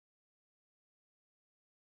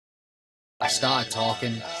I started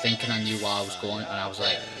talking, thinking I knew where I was going, and I was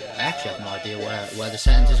like, I actually have no idea where the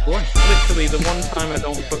sentence is going. Literally, the one time I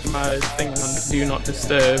don't put my thing on Do Not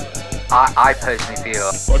Disturb. I personally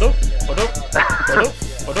feel...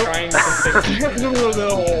 Trying to think.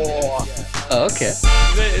 Oh, okay.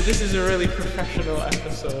 This is a really professional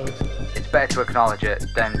episode. It's better to acknowledge it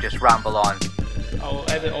than just ramble on. I'll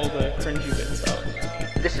edit all the cringy bits out.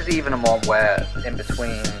 This is even a moment where, in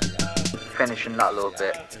between finishing that little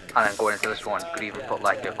bit and then going into this one, you could even put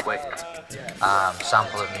like a quick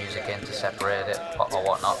sample of music in to separate it or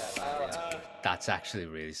whatnot. That's actually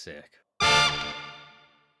really sick.